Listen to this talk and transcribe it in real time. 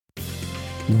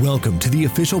Welcome to the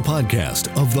official podcast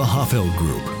of the Hoffeld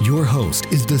Group. Your host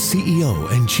is the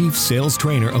CEO and Chief Sales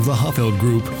Trainer of the Hoffeld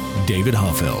Group, David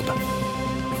Hoffeld.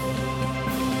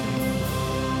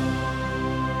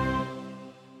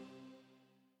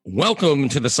 Welcome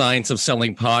to the Science of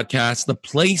Selling podcast, the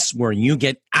place where you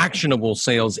get actionable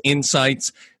sales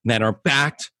insights that are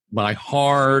backed by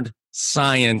hard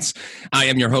science. I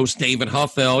am your host, David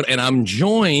Hoffeld, and I'm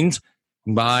joined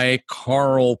by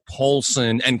Carl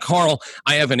Poulsen. And Carl,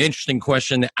 I have an interesting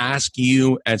question to ask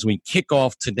you as we kick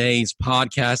off today's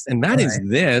podcast, and that is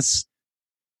this.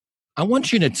 I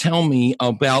want you to tell me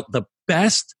about the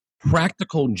best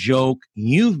practical joke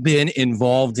you've been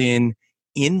involved in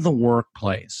the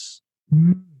workplace.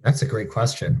 That's a great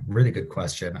question. Really good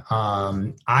question.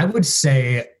 I would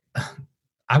say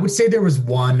there was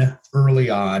one early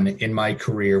on in my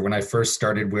career when I first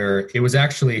started where it was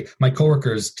actually my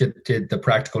coworkers did the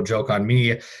practical joke on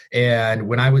me. And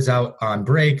when I was out on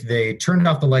break, they turned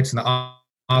off the lights in the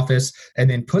office and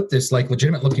then put this like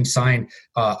legitimate looking sign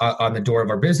on the door of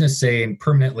our business saying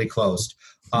permanently closed.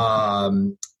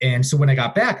 And so when I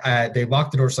got back, they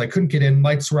locked the door so I couldn't get in,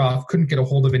 lights were off, couldn't get a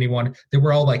hold of anyone. They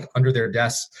were all like under their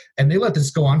desks and they let this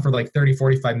go on for like 30,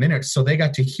 45 minutes. So they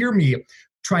got to hear me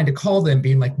trying to call them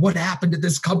being like, what happened to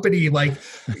this company? Like,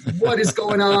 what is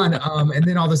going on? And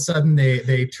then all of a sudden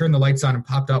they turned the lights on and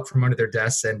popped out from under their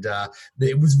desks. And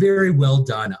it was very well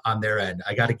done on their end.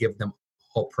 I got to give them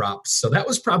all props. So that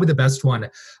was probably the best one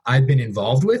I've been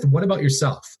involved with. What about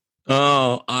yourself?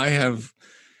 Oh, I have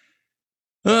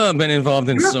been involved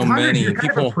in so many.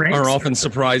 People are often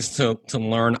surprised to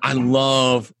learn. I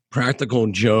love practical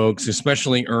jokes,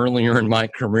 especially earlier in my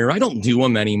career. I don't do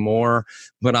them anymore,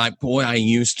 but I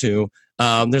used to.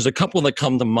 There's a couple that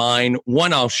come to mind.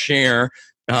 One I'll share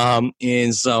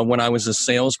is when I was a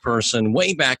salesperson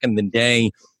way back in the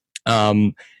day.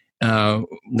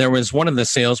 There was one of the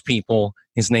salespeople.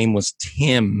 His name was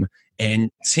Tim,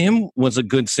 and Tim was a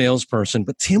good salesperson,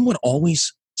 but Tim would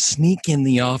always sneak in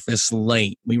the office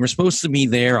late. We were supposed to be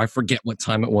there. I forget what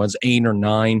time it was, 8 or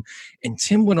 9. And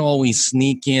Tim would always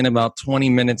sneak in about 20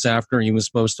 minutes after he was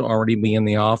supposed to already be in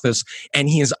the office. And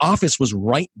his office was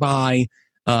right by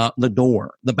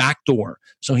the back door.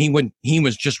 So he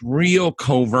was just real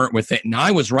covert with it. And I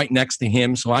was right next to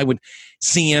him. So I would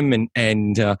see him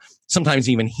and sometimes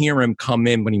even hear him come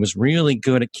in, but he was really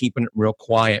good at keeping it real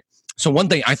quiet. So one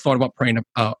day I thought about praying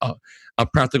a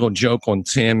practical joke on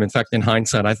Tim. In fact, in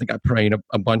hindsight, I think I prayed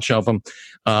a bunch of them.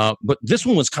 But this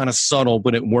one was kind of subtle,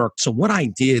 but it worked. So what I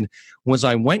did was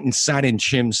I went and sat in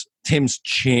Tim's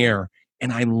chair,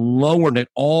 and I lowered it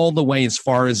all the way as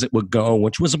far as it would go,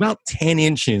 which was about 10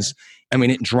 inches. I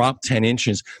mean, it dropped 10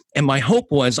 inches. And my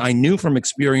hope was I knew from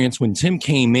experience when Tim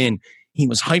came in, he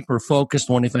was hyper-focused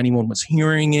on if anyone was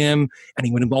hearing him, and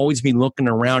he would always be looking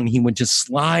around, and he would just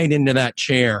slide into that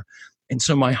chair. And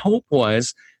so my hope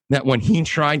was that when he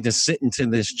tried to sit into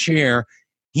this chair,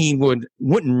 he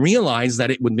wouldn't realize that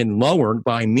it would have been lowered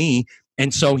by me,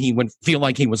 and so he would feel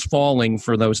like he was falling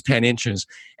for those 10 inches.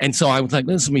 And so I was like,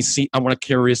 let me see. I'm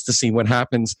curious to see what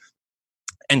happens.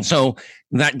 And so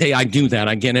that day I do that.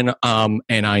 I get in and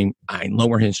I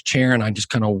lower his chair, and I just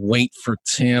kind of wait for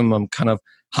Tim. I'm kind of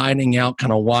hiding out,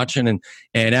 kind of watching. And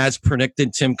as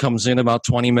predicted, Tim comes in about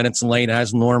 20 minutes late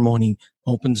as normal, and he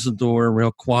opens the door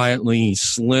real quietly. He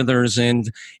slithers in,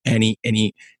 and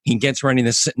he gets ready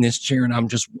to sit in this chair, and I'm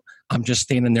just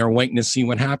standing there waiting to see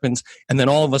what happens. And then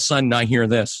all of a sudden I hear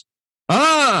this,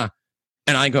 and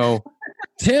I go,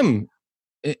 Tim,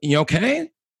 you okay?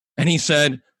 And he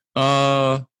said,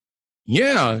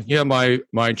 yeah,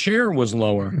 my chair was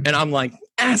lower. And I'm like,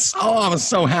 yes. Oh, I was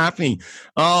so happy.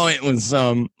 Oh, it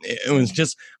was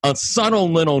just a subtle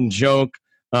little joke.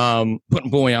 But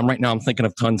boy, I'm thinking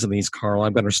of tons of these, Carl. I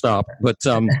better stop. But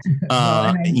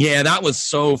yeah, that was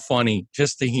so funny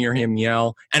just to hear him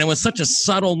yell. And it was such a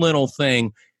subtle little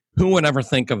thing. Who would ever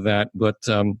think of that? But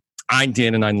I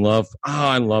did, and I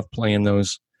love playing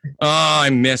those. I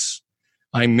miss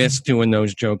doing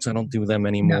those jokes. I don't do them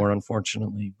anymore,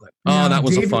 unfortunately. But that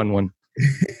was David, a fun one.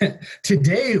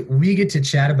 Today we get to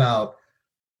chat about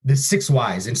the 6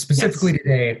 whys, and specifically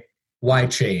today, why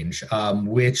change,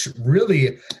 which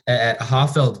really at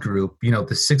Hoffeld Group,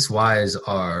 the 6 whys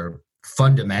are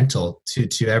fundamental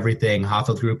to everything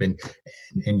Hoffeld Group and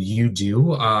you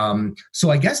do. So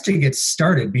I guess to get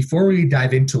started, before we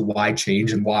dive into why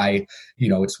change and why,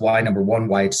 it's why number 1,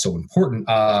 why it's so important,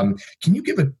 can you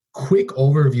give a quick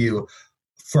overview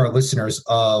for our listeners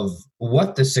of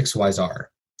what the 6 whys are?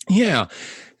 Yeah,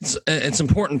 it's an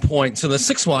important point. So the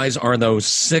 6 whys are those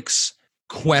 6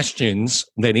 questions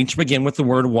that each begin with the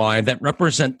word why that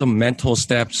represent the mental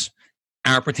steps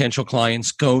our potential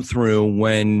clients go through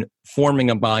when forming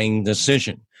a buying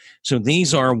decision. So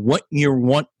these are what you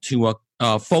want to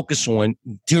focus on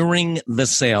during the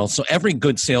sale. So every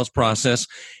good sales process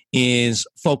is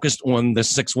focused on the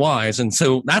 6 whys. And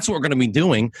so that's what we're going to be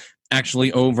doing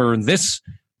actually over this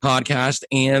podcast.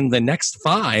 And the next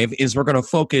 5 is we're going to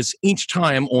focus each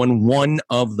time on one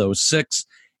of those 6.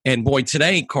 And boy,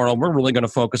 today, Carl, we're really going to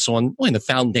focus on really the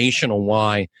foundational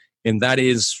why, and that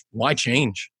is why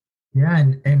change.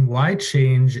 Yeah, and why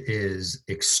change is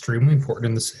extremely important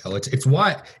in the sale. It's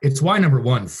why number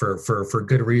one for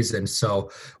good reason. So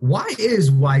why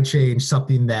change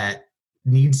something that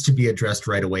needs to be addressed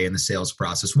right away in the sales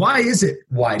process? Why is it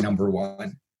why number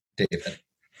one, David?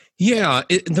 Yeah,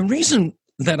 the reason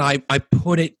that I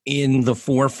put it in the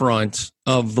forefront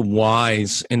of the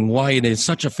whys and why it is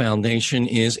such a foundation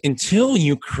is until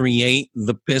you create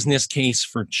the business case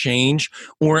for change,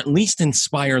 or at least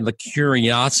inspire the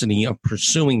curiosity of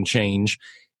pursuing change,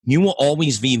 you will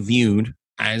always be viewed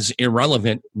as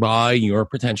irrelevant by your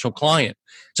potential client.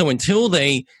 So until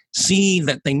they see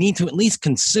that they need to at least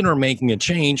consider making a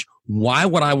change, why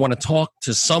would I want to talk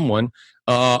to someone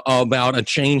about a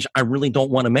change I really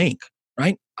don't want to make?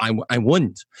 Right? I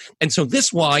wouldn't. And so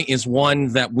this why is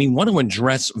one that we want to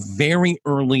address very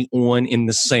early on in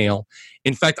the sale.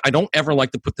 In fact, I don't ever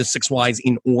like to put the 6 whys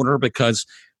in order because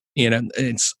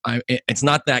it's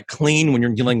not that clean when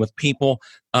you're dealing with people.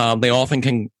 They often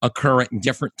can occur at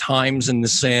different times in the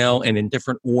sale and in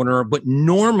different order. But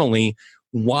normally,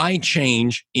 why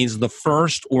change is the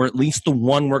first, or at least the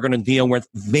one we're going to deal with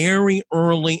very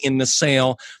early in the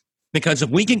sale. Because if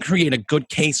we can create a good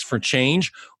case for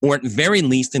change, or at very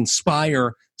least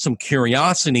inspire some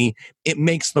curiosity, it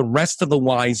makes the rest of the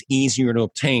whys easier to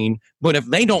obtain. But if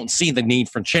they don't see the need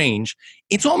for change,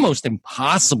 it's almost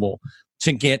impossible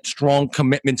to get strong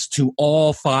commitments to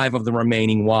all 5 of the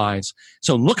remaining whys.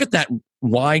 So look at that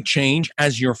why change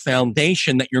as your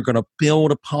foundation that you're going to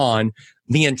build upon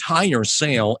the entire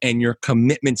sale and your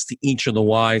commitments to each of the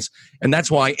whys. And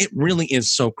that's why it really is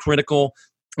so critical.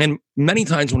 And many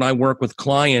times when I work with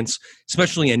clients,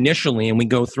 especially initially, and we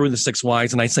go through the 6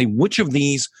 whys, and I say, which of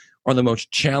these are the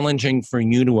most challenging for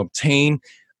you to obtain?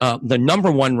 The number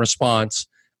one response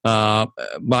by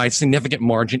a significant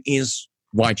margin is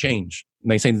why change.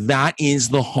 And they say that is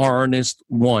the hardest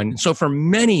one. So for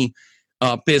many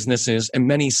businesses and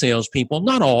many salespeople,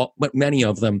 not all, but many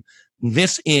of them,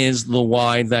 this is the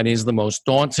why that is the most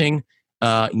daunting,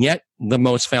 yet the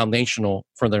most foundational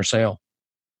for their sale.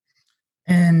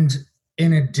 And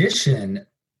in addition,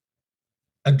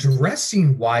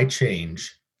 addressing why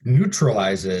change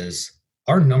neutralizes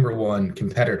our number one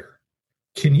competitor.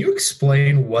 Can you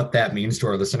explain what that means to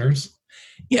our listeners?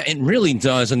 Yeah, it really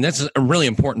does. And that's a really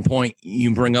important point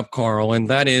you bring up, Carl. And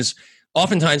that is,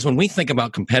 oftentimes when we think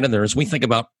about competitors, we think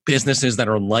about businesses that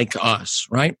are like us,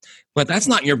 right? But that's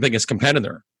not your biggest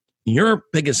competitor. Your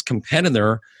biggest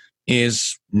competitor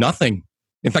is nothing.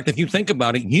 In fact, if you think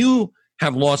about it, you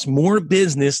have lost more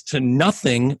business to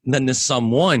nothing than to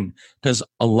someone. Because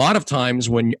a lot of times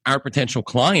when our potential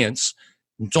clients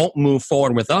don't move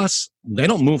forward with us, they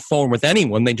don't move forward with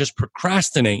anyone. They just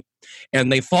procrastinate.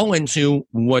 And they fall into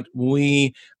what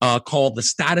we call the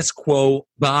status quo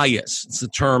bias. It's the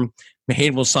term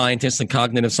behavioral scientists and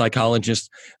cognitive psychologists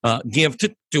give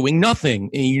to doing nothing.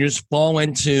 And you just fall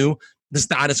into the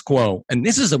status quo. And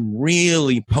this is a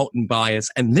really potent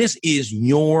bias. And this is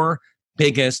your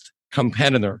biggest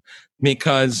competitor,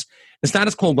 because the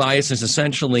status quo bias is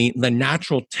essentially the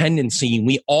natural tendency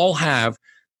we all have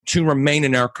to remain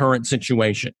in our current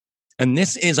situation. And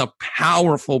this is a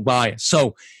powerful bias.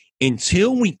 So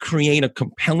until we create a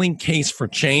compelling case for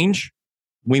change,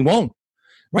 we won't,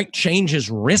 right? Change is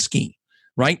risky,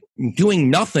 right? Doing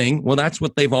nothing, well, that's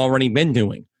what they've already been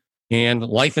doing. And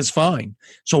life is fine.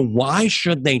 So why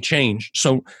should they change?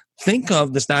 So think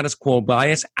of the status quo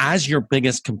bias as your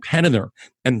biggest competitor.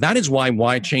 And that is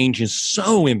why change is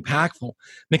so impactful.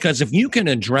 Because if you can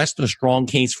address the strong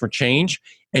case for change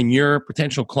and your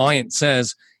potential client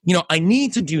says, you know, I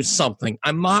need to do something.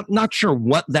 I'm not sure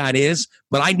what that is,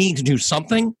 but I need to do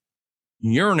something.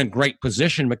 You're in a great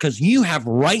position because you have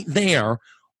right there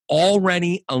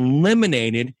already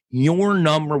eliminated your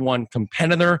number one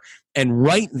competitor. And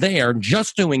right there,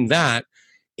 just doing that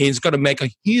is going to make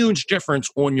a huge difference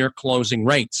on your closing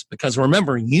rates. Because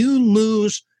remember, you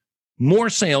lose more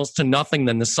sales to nothing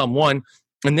than to someone.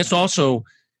 And this also,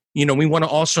 you know, we want to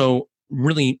also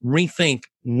really rethink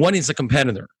what is a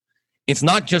competitor. It's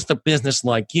not just a business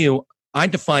like you. I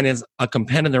define as a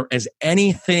competitor as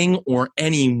anything or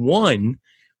anyone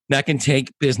that can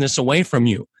take business away from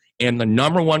you. And the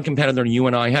number one competitor you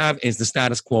and I have is the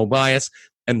status quo bias.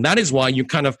 And that is why you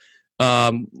kind of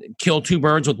kill two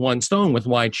birds with one stone with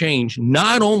why change.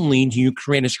 Not only do you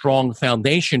create a strong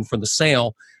foundation for the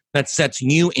sale that sets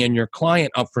you and your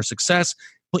client up for success,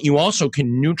 but you also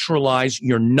can neutralize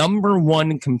your number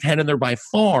one competitor by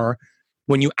far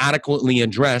when you adequately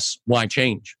address why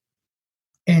change.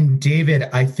 And David,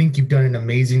 I think you've done an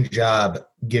amazing job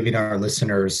giving our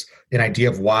listeners an idea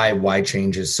of why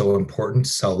change is so important.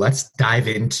 So let's dive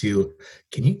into,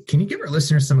 can you give our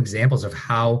listeners some examples of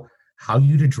how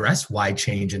you'd address why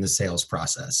change in the sales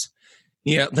process?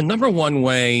 Yeah, the number one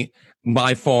way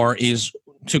by far is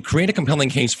to create a compelling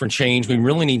case for change. We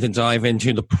really need to dive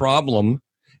into the problem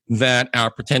that our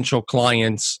potential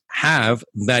clients have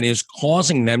that is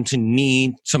causing them to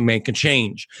need to make a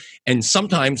change. And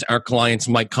sometimes our clients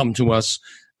might come to us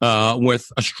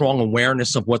with a strong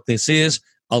awareness of what this is.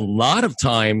 A lot of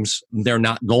times they're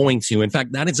not going to. In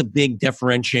fact, that is a big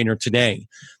differentiator today,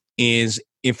 is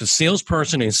if a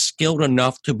salesperson is skilled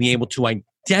enough to be able to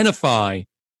identify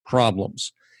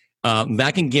problems,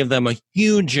 that can give them a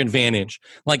huge advantage.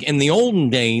 Like in the olden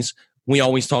days, we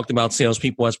always talked about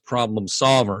salespeople as problem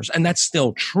solvers, and that's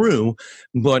still true.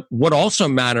 But what also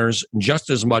matters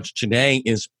just as much today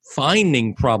is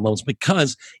finding problems,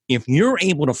 because if you're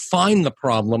able to find the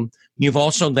problem, you've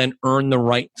also then earned the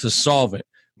right to solve it.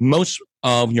 Most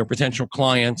of your potential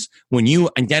clients, when you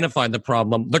identify the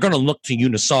problem, they're going to look to you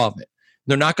to solve it.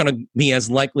 They're not going to be as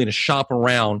likely to shop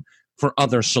around for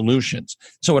other solutions.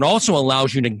 So it also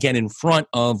allows you to get in front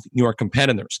of your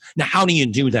competitors. Now, how do you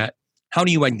do that? How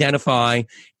do you identify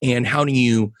and how do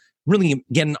you really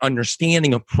get an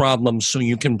understanding of problems so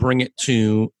you can bring it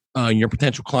to your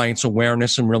potential client's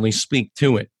awareness and really speak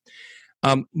to it?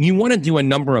 You want to do a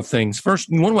number of things. First,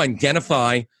 you want to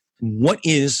identify what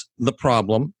is the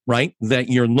problem, right, that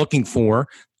you're looking for.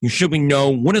 You should know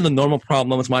what are the normal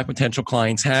problems my potential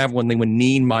clients have when they would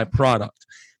need my product.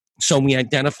 So we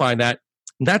identify that.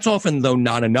 That's often, though,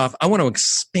 not enough. I want to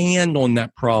expand on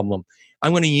that problem. I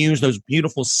want to use those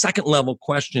beautiful second level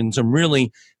questions and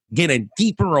really get a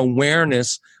deeper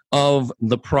awareness of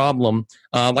the problem.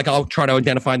 Like I'll try to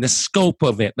identify the scope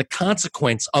of it, the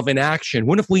consequence of an action.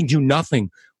 What if we do nothing?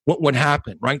 What would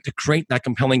happen, right? To create that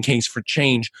compelling case for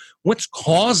change. What's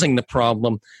causing the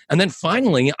problem? And then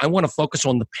finally, I want to focus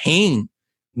on the pain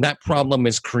that problem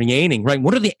is creating, right?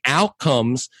 What are the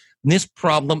outcomes this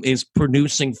problem is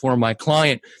producing for my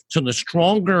client? So the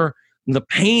stronger the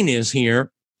pain is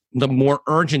here, the more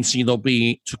urgency there'll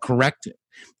be to correct it.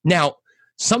 Now,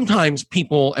 sometimes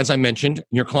people, as I mentioned,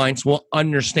 your clients will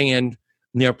understand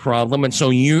their problem. And so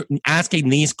you asking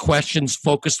these questions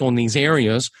focused on these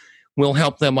areas will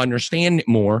help them understand it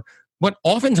more. But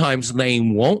oftentimes they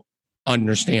won't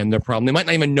understand their problem. They might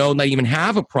not even know they even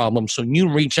have a problem. So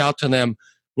you reach out to them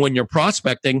when you're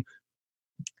prospecting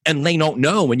and they don't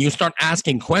know. And you start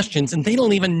asking questions and they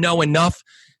don't even know enough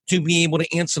to be able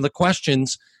to answer the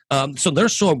questions. So they're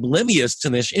so oblivious to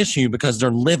this issue because they're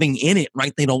living in it,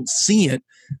 right? They don't see it.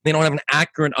 They don't have an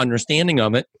accurate understanding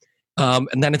of it.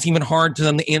 And then it's even hard to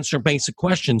them to answer basic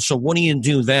questions. So what do you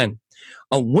do then?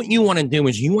 What you want to do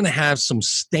is you want to have some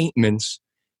statements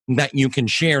that you can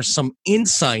share, some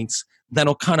insights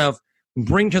that'll kind of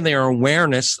bring to their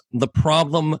awareness the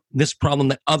problem, this problem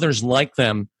that others like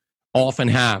them often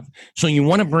have. So you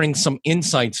want to bring some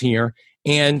insights here,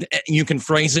 and you can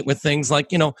phrase it with things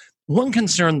like, one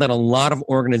concern that a lot of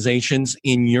organizations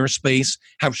in your space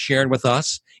have shared with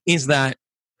us is that,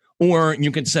 or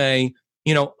you could say,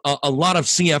 a lot of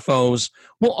CFOs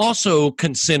will also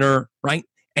consider, right?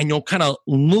 And you'll kind of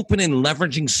loop it in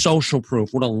leveraging social proof,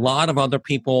 what a lot of other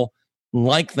people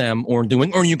like them are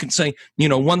doing. Or you could say,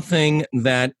 one thing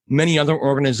that many other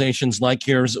organizations like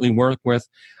yours that we work with,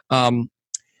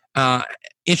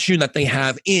 issue that they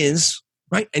have is,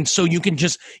 right? And so you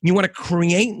want to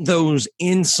create those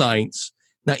insights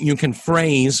that you can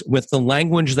phrase with the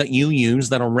language that you use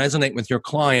that'll resonate with your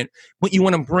client, but you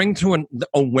want to bring to an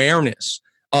awareness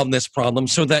of this problem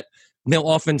so that they'll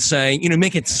often say,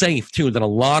 make it safe too, that a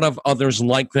lot of others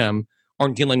like them are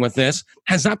dealing with this.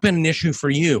 Has that been an issue for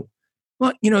you?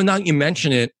 Well, now that you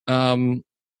mention it,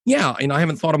 yeah, I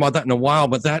haven't thought about that in a while,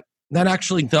 but that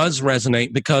actually does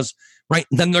resonate because, right,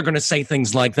 then they're going to say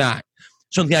things like that.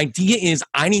 So the idea is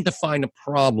I need to find a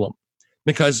problem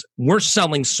because we're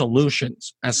selling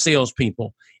solutions as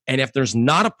salespeople. And if there's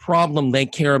not a problem they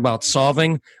care about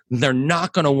solving, they're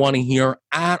not going to want to hear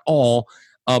at all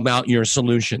about your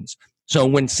solutions. So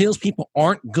when salespeople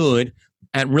aren't good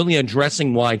at really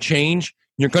addressing why change,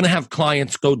 you're going to have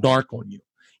clients go dark on you.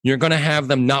 You're going to have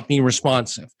them not be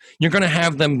responsive. You're going to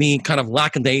have them be kind of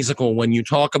lackadaisical when you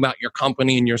talk about your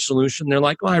company and your solution. They're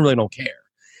like, well, I really don't care.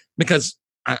 Because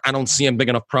I don't see a big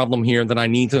enough problem here that I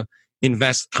need to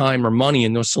invest time or money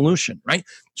in the solution, right?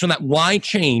 So that why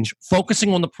change,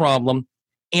 focusing on the problem,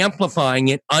 amplifying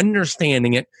it,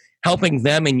 understanding it, helping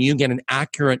them and you get an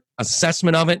accurate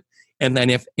assessment of it. And then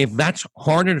if that's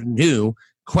harder to do,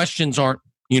 questions aren't,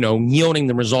 yielding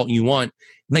the result you want,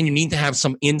 then you need to have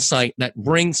some insight that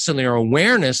brings to their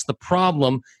awareness the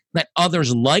problem that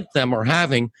others like them are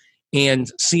having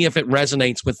and see if it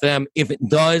resonates with them. If it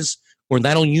does, or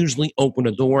that'll usually open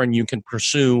a door and you can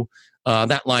pursue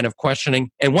that line of questioning.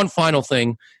 And one final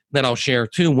thing that I'll share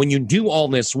too, when you do all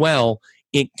this well,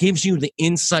 it gives you the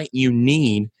insight you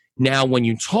need. Now, when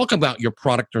you talk about your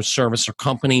product or service or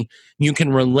company, you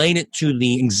can relate it to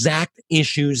the exact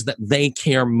issues that they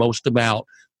care most about.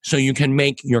 So you can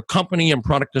make your company and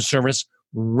product or service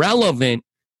relevant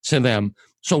to them.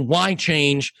 So why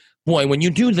change? Boy, when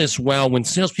you do this well, when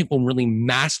salespeople really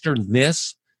master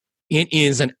this, it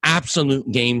is an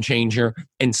absolute game changer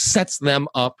and sets them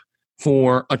up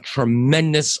for a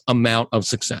tremendous amount of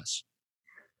success.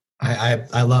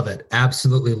 I love it.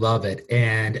 Absolutely love it.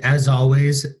 And as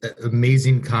always,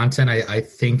 amazing content. I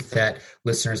think that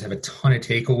listeners have a ton of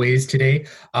takeaways today.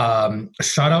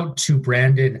 Shout out to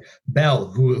Brandon Bell,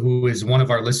 who is one of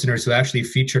our listeners who actually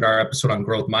featured our episode on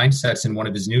growth mindsets in one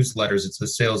of his newsletters. It's the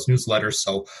sales newsletter.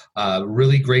 So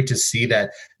really great to see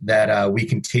that we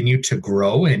continue to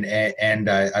grow. And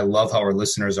I love how our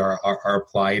listeners are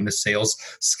applying the sales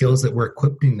skills that we're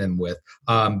equipping them with.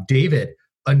 David,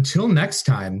 until next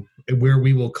time, where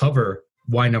we will cover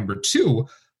why number 2,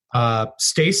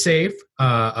 stay safe,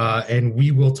 and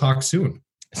we will talk soon.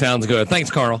 Sounds good. Thanks,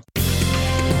 Carl.